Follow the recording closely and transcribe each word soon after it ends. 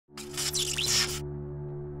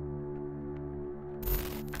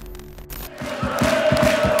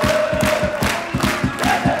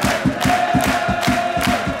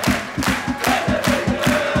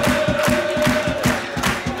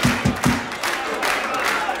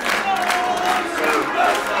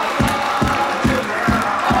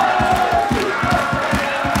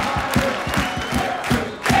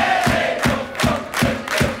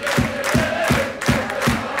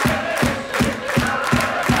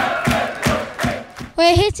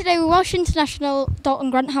We're here today with Welsh international Dalton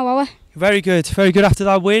Grant. How are we? Very good after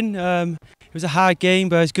that win. It was a hard game,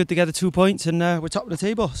 but it's good to get the 2 points, and we're top of the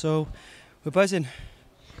table, so we're buzzing.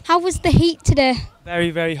 How was the heat today?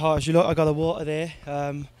 Very hot. As you look, I got the water there.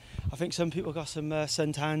 I think some people got some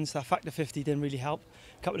suntans. That factor 50 didn't really help.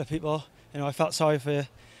 A couple of people, I felt sorry for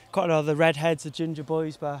quite a lot of the redheads, the ginger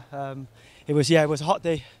boys, but it was a hot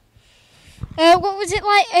day. What was it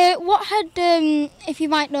like? What had, if you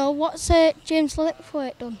might know, what's James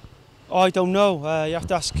Lipthwaite done? Oh, I don't know. You have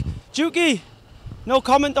to ask Juki. No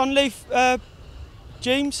comment on Leif,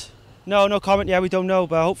 James? No comment. Yeah, we don't know,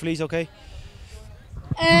 but hopefully he's okay.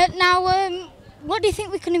 Now, what do you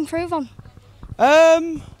think we can improve on?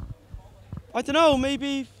 I don't know.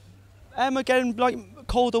 Maybe Emma getting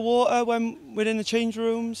colder water when we're in the change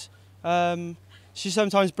rooms. She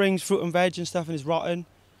sometimes brings fruit and veg and stuff and is rotten,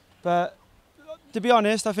 but to be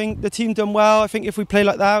honest, I think the team done well. I think if we play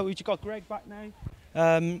like that, we've got Greg back now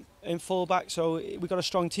in full back, so we've got a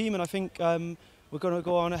strong team, and I think we're going to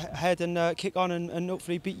go on ahead and kick on and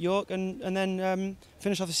hopefully beat York and then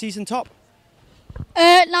finish off the season top.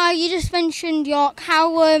 Now, you just mentioned York.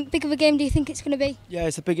 How big of a game do you think it's going to be? Yeah,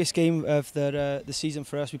 it's the biggest game of the season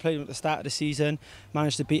for us. We played them at the start of the season,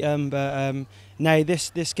 managed to beat them, but now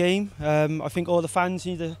this game, I think all the fans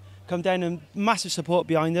need to come down, and massive support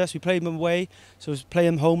behind us. We played them away, so we'll play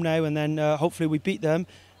them home now, and then hopefully we beat them,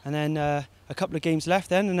 and then a couple of games left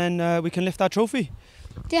then, and then we can lift our trophy.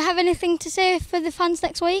 Do you have anything to say for the fans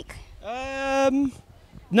next week?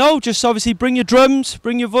 No, just obviously bring your drums,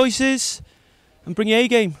 bring your voices, and bring your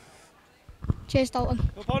A-game. Cheers, Dalton.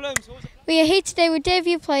 No problems. We are here today with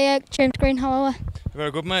debut player James Green. How are we?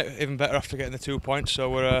 Very good, mate. Even better after getting the 2 points, so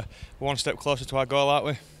we're one step closer to our goal, aren't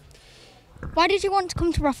we? Why did you want to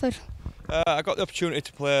come to Bradford? I got the opportunity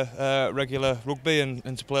to play regular rugby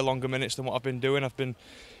and to play longer minutes than what I've been doing. I've been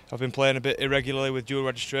playing a bit irregularly with dual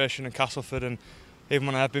registration and Castleford, and even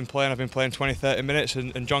when I've been playing 20-30 minutes,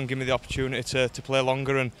 and John gave me the opportunity to play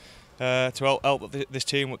longer and to help this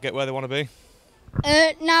team get where they want to be.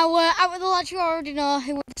 Now, out of the lads you already know,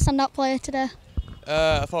 who was the standout player today?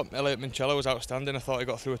 I thought Elliot Mincello was outstanding. I thought he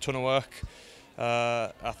got through a ton of work.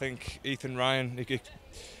 I think Ethan Ryan,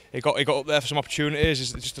 he got up there for some opportunities.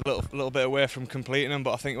 He's just a little bit away from completing them,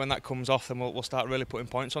 but I think when that comes off, then we'll start really putting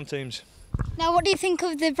points on teams. Now, what do you think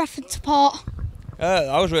of the Bradford support?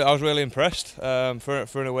 I was really impressed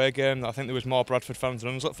for an away game. I think there was more Bradford fans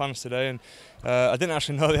than Hunslet fans today, and I didn't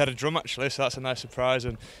actually know they had a drum actually, so that's a nice surprise.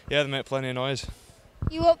 And yeah, they make plenty of noise.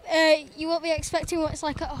 You won't be expecting what it's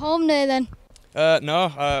like at home there then?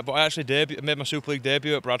 No, but I actually made my Super League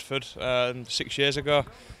debut at Bradford 6 years ago.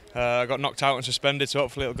 I got knocked out and suspended, so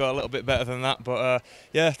hopefully it'll go a little bit better than that. But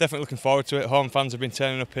yeah, definitely looking forward to it. Home fans have been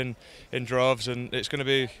turning up in droves, and it's going to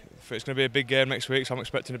be a big game next week, so I'm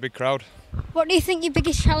expecting a big crowd. What do you think your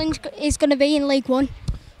biggest challenge is going to be in League One?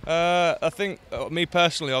 I think me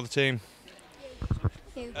personally or the team.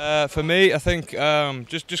 For me, I think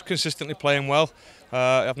just consistently playing well.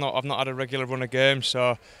 I've not had a regular run of games, so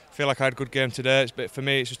I feel like I had a good game today. But for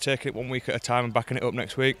me, it's just taking it 1 week at a time and backing it up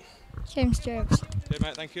next week. James Jones. Hey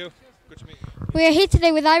mate, thank you. Good to meet you. We are here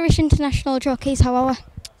today with Irish international Joe Keys. How are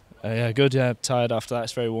we? Yeah, good. Yeah, tired after that.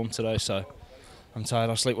 It's very warm today, so I'm tired.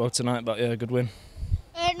 I'll sleep well tonight, but yeah, good win.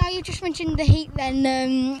 Now you just mentioned the heat.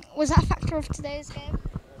 Then was that a factor of today's game?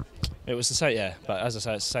 It was the same, yeah. But as I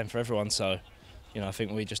say, it's the same for everyone. So, I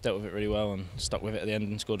think we just dealt with it really well and stuck with it at the end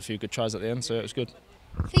and scored a few good tries at the end. So it was good.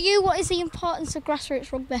 For you, what is the importance of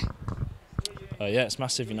grassroots rugby? Yeah, it's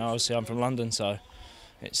massive. Obviously I'm from London, so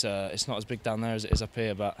it's not as big down there as it is up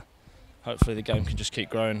here. But hopefully the game can just keep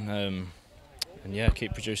growing and yeah,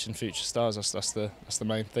 keep producing future stars. That's the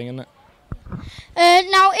main thing, isn't it?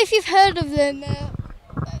 Now, if you've heard of them,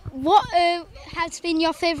 what has been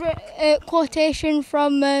your favourite quotation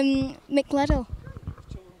from Mick Ledell?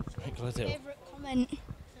 Mick Ledell? Favourite comment?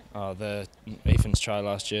 Oh, Ethan's try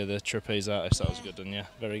last year, the trapeze artist, that was good, and yeah,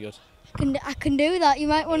 very good. I can do that. You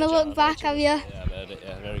might want to look back, have you? Yeah, I've heard it.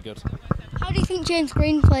 Yeah, very good. How do you think James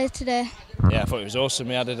Green played today? Yeah, I thought it was awesome.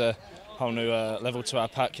 We added a whole new level to our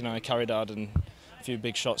pack. He carried hard and a few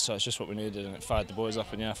big shots, so it's just what we needed, and it fired the boys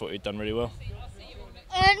up. And yeah, I thought he'd done really well.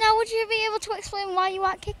 Now, would you be able to explain why you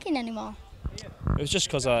weren't kicking anymore? It was just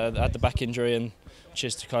because I had the back injury, and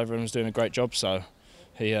Chiz took over and was doing a great job. So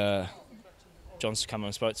he, John's come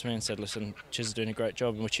and spoke to me and said, "Listen, Chiz is doing a great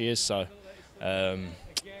job," which he is. So,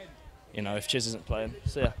 if Chiz isn't playing,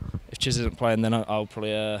 then I'll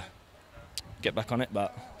probably get back on it.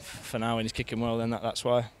 But for now, when he's kicking well, then that's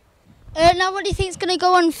why. Now, what do you think is going to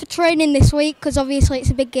go on for training this week? Because obviously it's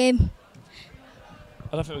a big game.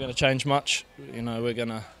 I don't think we're going to change much. We know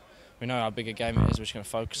how big a game it is. We're just going to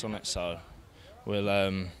focus on it. So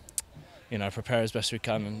we'll prepare as best we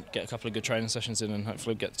can and get a couple of good training sessions in, and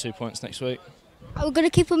hopefully get the 2 points next week. Are we going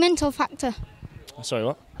to keep a mental factor? Sorry,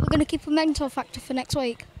 what? We're going to keep a mental factor for next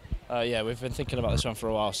week. Yeah, we've been thinking about this one for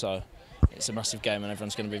a while, so it's a massive game and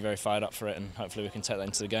everyone's going to be very fired up for it, and hopefully we can take that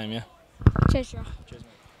into the game, yeah. Cheers, Joe. Cheers,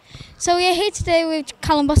 mate. So we're here today with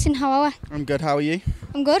Callum Bussin. How are we? I'm good, how are you?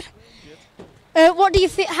 I'm good. What do you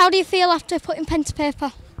feel? How do you feel after putting pen to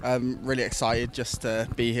paper? I'm really excited just to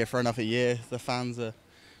be here for another year. The fans are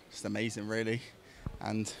just amazing, really,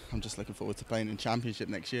 and I'm just looking forward to playing in Championship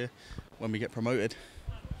next year when we get promoted.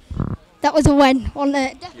 That was a win, wasn't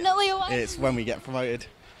it? Definitely a win. It's when we get promoted.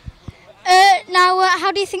 Now,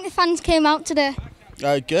 how do you think the fans came out today?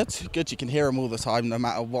 Good. You can hear them all the time, no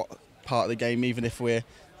matter what part of the game. Even if we're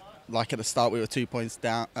like at the start, we were 2 points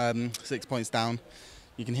down, 6 points down.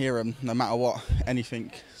 You can hear them no matter what,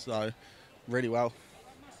 anything. So, really well.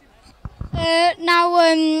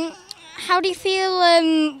 Now, how do you feel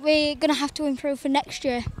we're going to have to improve for next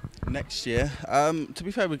year? Next year, to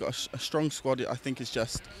be fair, we've got a strong squad. I think it's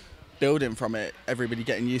just building from it. Everybody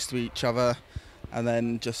getting used to each other, and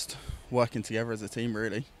then just working together as a team,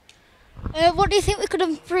 really. What do you think we could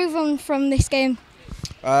improve on from this game?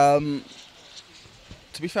 To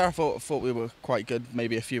be fair, I thought we were quite good.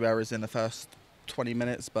 Maybe a few errors in the first 20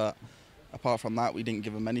 minutes, but apart from that, we didn't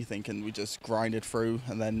give them anything, and we just grinded through,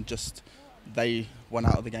 and then they went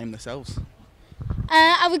out of the game themselves.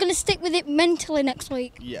 Are we going to stick with it mentally next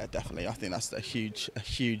week? Yeah, definitely. I think that's a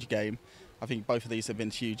huge game. I think both of these have been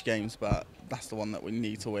huge games, but that's the one that we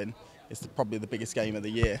need to win. It's probably the biggest game of the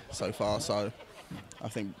year so far, so I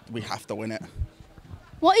think we have to win it.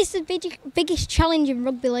 What is the biggest challenge in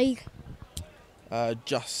rugby league? I'm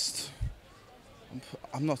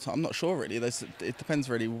not sure really. It depends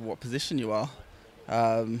really what position you are.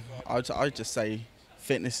 I'd just say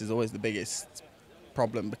fitness is always the biggest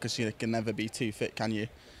problem, because you can never be too fit, can you?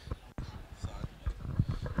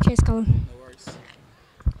 Cheers, Colin. No worries.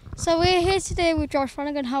 So we're here today with George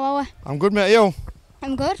Flanagan. How are we? I'm good, mate. You?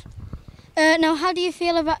 I'm good. Now, how do you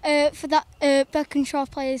feel about for that Birkinshaw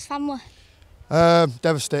player's family?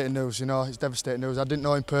 Devastating news, it's devastating news. I didn't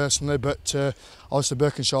know him personally, but obviously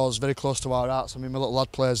Birkinshaw's very close to our hearts. I mean, my little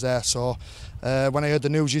lad plays there, so when I heard the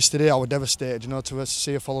news yesterday, I was devastated, to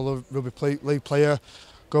see a fellow rugby league player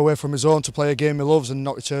go away from his own to play a game he loves and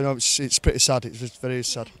not return home. It's pretty sad, it's just very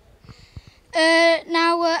sad.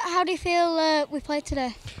 Now, how do you feel we played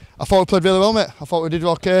today? I thought we played really well, mate. I thought we did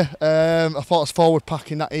okay. I thought us forward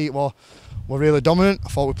pack in that heat were really dominant. I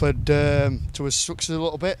thought we played to his structures a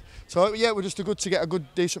little bit. So yeah, we're just good to get a good,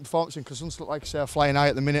 decent performance in, because Hunslet, like I say, are flying high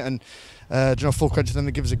at the minute, and full credit to them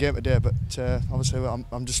to give us a game today. But obviously,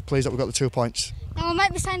 I'm just pleased that we got the 2 points. Now, I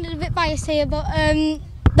might be sounding a bit biased here, but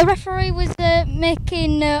the referee was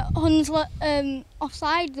making Hunslet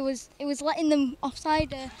offside. It was letting them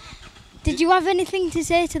offside. Did you have anything to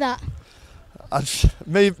say to that?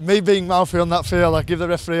 Me being mouthy on that field, I give the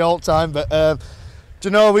referee all the time, but.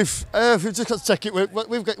 We've just got to take it.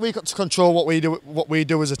 We've got to control what we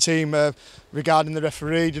do as a team regarding the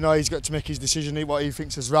referee. He's got to make his decision, what he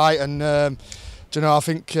thinks is right. And I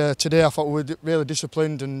think today I thought we were really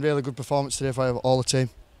disciplined and really good performance today for all the team.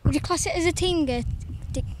 Would you class it as a team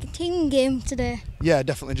game today? Yeah,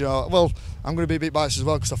 definitely. Well, I'm going to be a bit biased as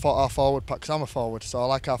well, because I thought our forward pack, because I'm a forward, so I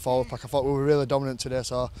like our forward pack. I thought we were really dominant today,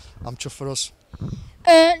 so I'm chuffed for us.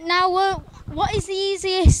 Now, what is the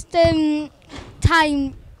easiest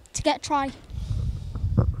time to get a try?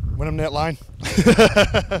 When I'm near line.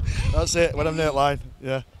 That's it, when I'm near line,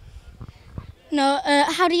 yeah. No,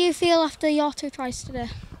 how do you feel after your 2 tries today?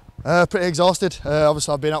 Pretty exhausted.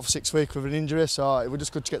 Obviously, I've been out for 6 weeks with an injury, so it was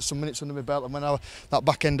just good to get some minutes under my belt. And when that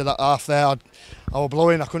back end of that half there, I was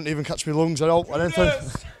blowing. I couldn't even catch my lungs at all. I didn't think.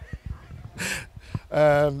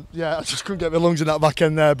 I just couldn't get my lungs in that back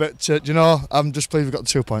end there. But I'm just pleased we got the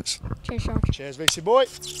 2 points. Cheers, George. Cheers, Vixie boy.